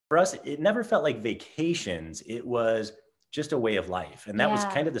For us, it never felt like vacations. It was just a way of life. And that was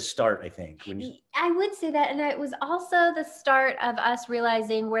kind of the start, I think. I would say that. And it was also the start of us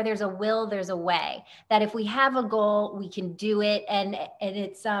realizing where there's a will, there's a way. That if we have a goal, we can do it. And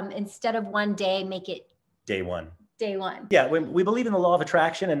it's instead of one day, make it day one. Day one. Yeah, we believe in the law of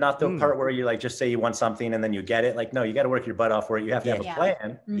attraction, and not the part where you like just say you want something and then you get it. Like, no, you got to work your butt off for it. You have to have a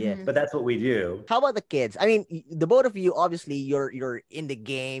plan. Yeah. But that's what we do. How about the kids? I mean, the both of you, obviously, you're in the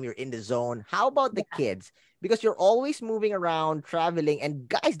game, you're in the zone. How about the kids? Because you're always moving around, traveling, and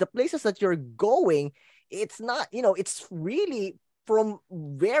guys, the places that you're going, it's not, it's really from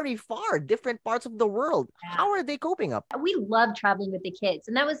very far, different parts of the world. How are they coping up? We love traveling with the kids.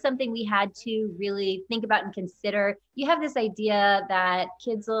 And that was something we had to really think about and consider. You have this idea that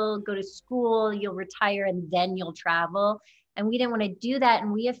kids will go to school, you'll retire, and then you'll travel. And we didn't want to do that.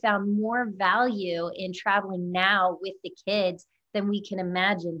 And we have found more value in traveling now with the kids than we can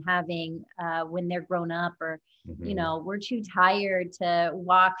imagine having when they're grown up, or, we're too tired to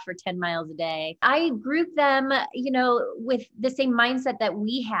walk for 10 miles a day. I group them, with the same mindset that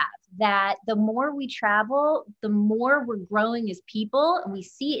we have, that the more we travel, the more we're growing as people, and we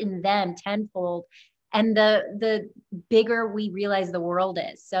see in them tenfold. And the bigger we realize the world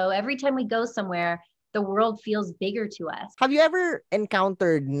is. So every time we go somewhere, the world feels bigger to us. Have you ever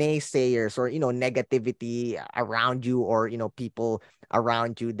encountered naysayers or, negativity around you, or, people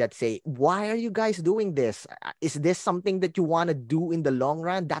around you that say, why are you guys doing this? Is this something that you want to do in the long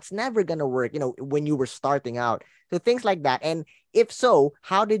run? That's never going to work, when you were starting out. So things like that. And if so,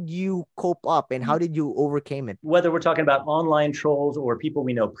 how did you cope up and how did you overcome it? Whether we're talking about online trolls or people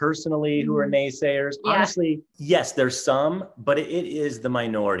we know personally who are naysayers, honestly, yes, there's some, but it is the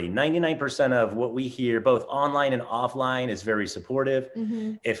minority. 99% of what we hear, both online and offline, is very supportive.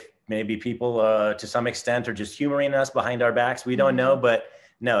 If maybe people to some extent are just humoring us behind our backs, we don't know, but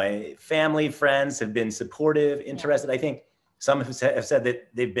no, family, friends have been supportive, interested. I think some have said that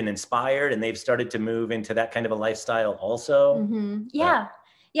they've been inspired and they've started to move into that kind of a lifestyle also. Yeah.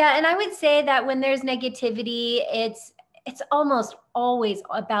 And I would say that when there's negativity, it's almost always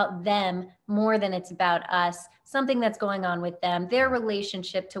about them more than it's about us. Something that's going on with them, their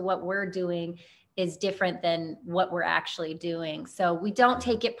relationship to what we're doing is different than what we're actually doing. So we don't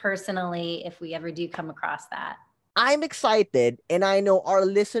take it personally if we ever do come across that. I'm excited, and I know our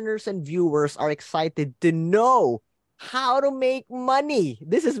listeners and viewers are excited to know how to make money.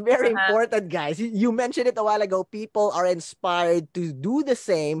 This is very important, guys. You mentioned it a while ago. People are inspired to do the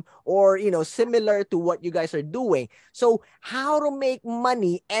same or, similar to what you guys are doing. So how to make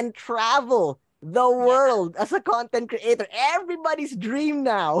money and travel the world as a content creator. Everybody's dream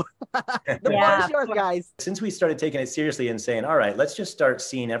now. The floor is yours, guys. Since we started taking it seriously and saying, all right, let's just start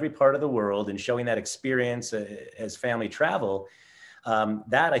seeing every part of the world and showing that experience as family travel,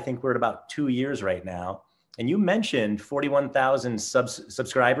 that I think we're at about 2 years right now. And you mentioned 41,000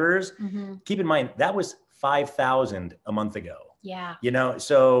 subscribers. Keep in mind, that was 5,000 a month ago. Yeah.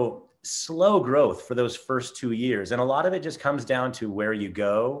 So slow growth for those first 2 years. And a lot of it just comes down to where you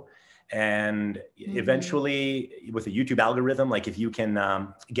go. And eventually with the YouTube algorithm, like if you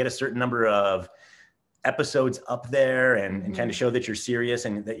can get a certain number of episodes up there and kind of show that you're serious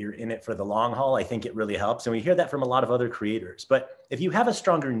and that you're in it for the long haul, I think it really helps. And we hear that from a lot of other creators. But if you have a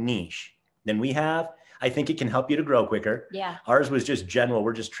stronger niche than we have, I think it can help you to grow quicker. Yeah. Ours was just general.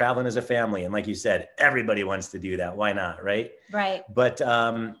 We're just traveling as a family. And like you said, everybody wants to do that. Why not? Right. Right. But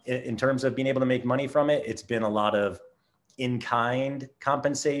in terms of being able to make money from it, it's been a lot of in-kind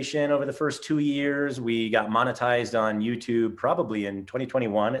compensation over the first 2 years. We got monetized on YouTube probably in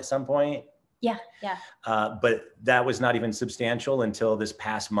 2021 at some point. Yeah. But that was not even substantial until this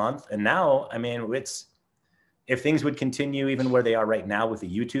past month. And now, I mean, if things would continue even where they are right now with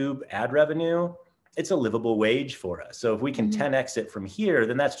the YouTube ad revenue, it's a livable wage for us. So if we can 10x it from here,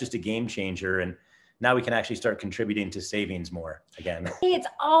 then that's just a game changer. And now we can actually start contributing to savings more again. It's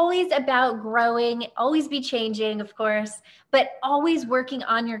always about growing, always be changing, of course, but always working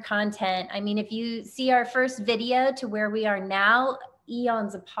on your content. I mean, if you see our first video to where we are now,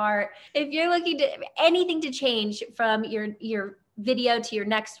 eons apart, if you're looking to anything to change from your video to your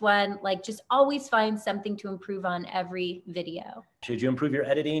next one, like just always find something to improve on every video. Should you improve your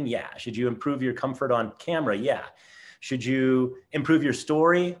editing? Yeah. Should you improve your comfort on camera? Yeah. Should you improve your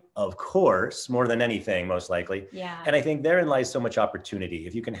story? Of course, more than anything, most likely. Yeah. And I think therein lies so much opportunity.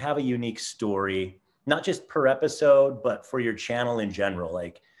 If you can have a unique story, not just per episode, but for your channel in general,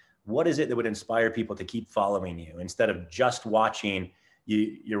 like what is it that would inspire people to keep following you instead of just watching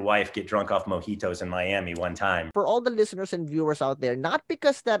your wife get drunk off mojitos in Miami one time? For all the listeners and viewers out there, not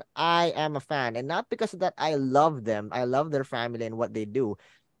because that I am a fan and not because that I love them, I love their family and what they do,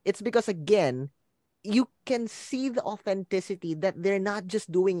 It's because, again, you can see the authenticity that they're not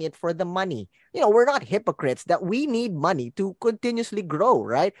just doing it for the money. We're not hypocrites that we need money to continuously grow,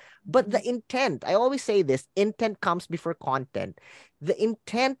 right? But the intent, I always say this, intent comes before content. The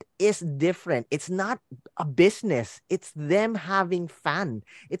intent is different. It's not a business. It's them having fun.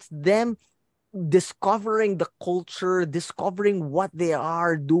 It's them discovering the culture, discovering what they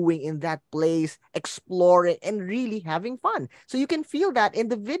are doing in that place, exploring and really having fun. So you can feel that in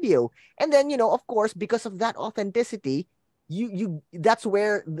the video. And then, of course, because of that authenticity, you that's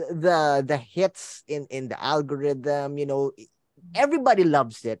where the hits in the algorithm, everybody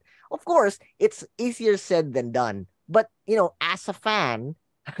loves it. Of course, it's easier said than done. But, as a fan,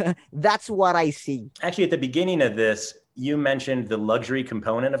 that's what I see. Actually, at the beginning of this, you mentioned the luxury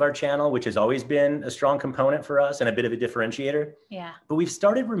component of our channel, which has always been a strong component for us and a bit of a differentiator. Yeah. But we've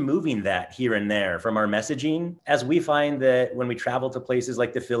started removing that here and there from our messaging, as we find that when we travel to places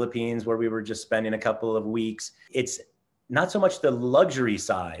like the Philippines, where we were just spending a couple of weeks, it's not so much the luxury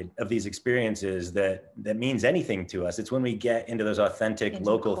side of these experiences that means anything to us. It's when we get into those authentic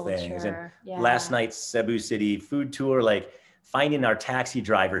local things. And last night's Cebu City food tour, like finding our taxi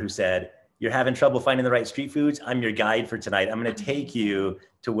driver who said, "You're having trouble finding the right street foods? I'm your guide for tonight. I'm going to take you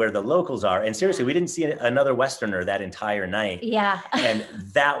to where the locals are." And seriously, we didn't see another Westerner that entire night. Yeah. And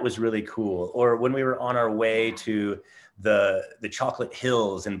that was really cool. Or when we were on our way to the Chocolate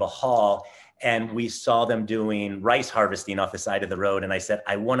Hills in Bohol, and we saw them doing rice harvesting off the side of the road. And I said,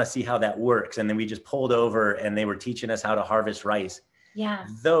 "I want to see how that works." And then we just pulled over and they were teaching us how to harvest rice. Yeah.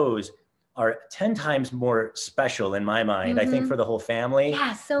 Those are 10 times more special in my mind, I think, for the whole family.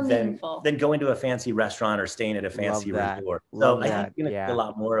 Yeah, so meaningful. Than going to a fancy restaurant or staying at a fancy resort. So I think you're going to see a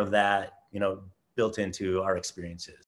lot more of that, built into our experiences.